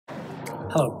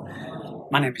Hello,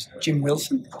 my name is Jim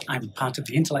Wilson. I'm part of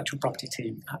the intellectual property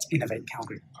team at Innovate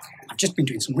Calgary. I've just been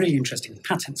doing some really interesting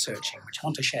patent searching, which I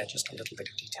want to share just a little bit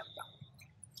of detail about.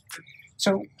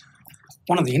 So,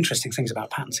 one of the interesting things about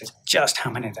patents is just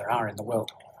how many there are in the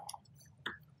world.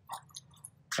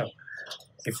 So,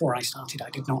 before I started,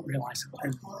 I did not realize that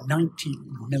there are 90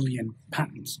 million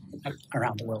patents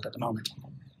around the world at the moment.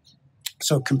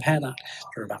 So compare that,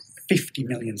 there are about 50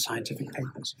 million scientific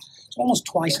papers. It's almost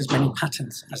twice as many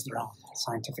patents as there are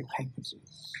scientific papers.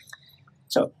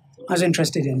 So I was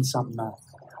interested in some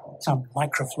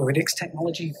microfluidics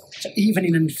technology. So even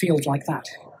in a field like that,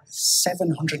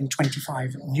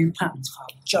 725 new patents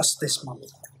filed just this month.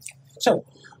 So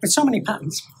with so many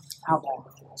patents out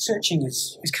there, searching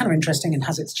is kind of interesting and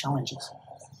has its challenges.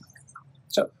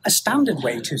 So a standard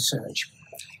way to search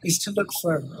is to look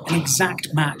for an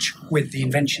exact match with the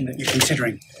invention that you're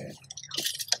considering.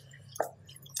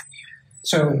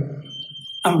 So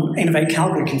Innovate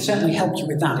Calgary can certainly help you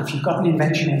with that. If you've got an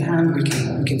invention in hand, we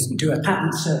can do a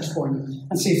patent search for you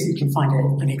and see if we can find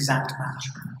an exact match.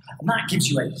 And that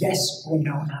gives you a yes or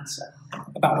no answer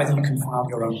about whether you can file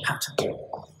your own patent.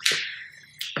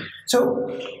 So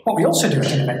what we also do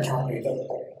at Innovate Calgary,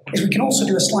 though, is we can also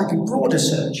do a slightly broader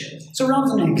search. So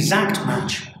rather than an exact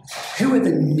match, who are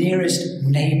the nearest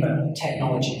neighbor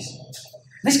technologies?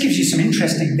 This gives you some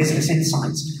interesting business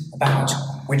insights about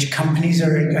which companies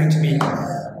are going to be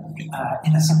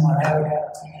in a similar area,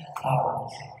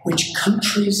 which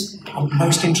countries are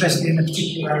most interested in a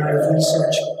particular area of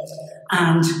research,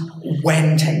 and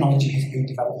when technology is being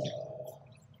developed.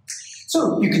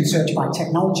 So you can search by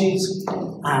technologies,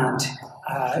 and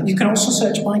you can also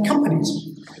search by companies.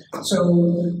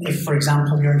 So if, for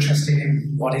example, you're interested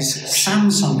in what is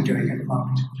Samsung doing at the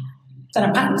moment, then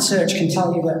a patent search can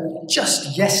tell you that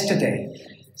just yesterday,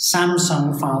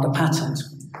 Samsung filed a patent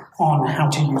on how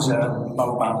to use a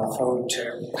mobile phone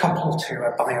to couple to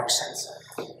a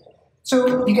biosensor.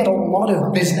 So you get a lot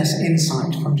of business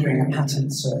insight from doing a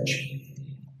patent search.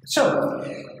 So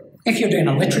if you're doing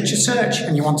a literature search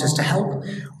and you want us to help,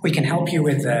 we can help you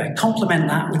with complement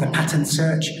that with a patent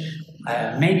search.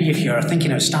 Maybe if you're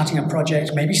thinking of starting a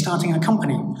project, maybe starting a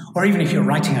company, or even if you're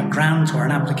writing a grant or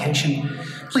an application,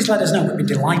 please let us know. We'd be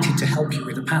delighted to help you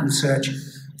with a patent search,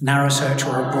 narrow search,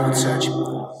 or a broad search.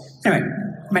 Anyway,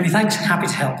 many thanks. Happy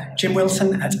to help. Jim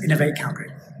Wilson at Innovate Calgary.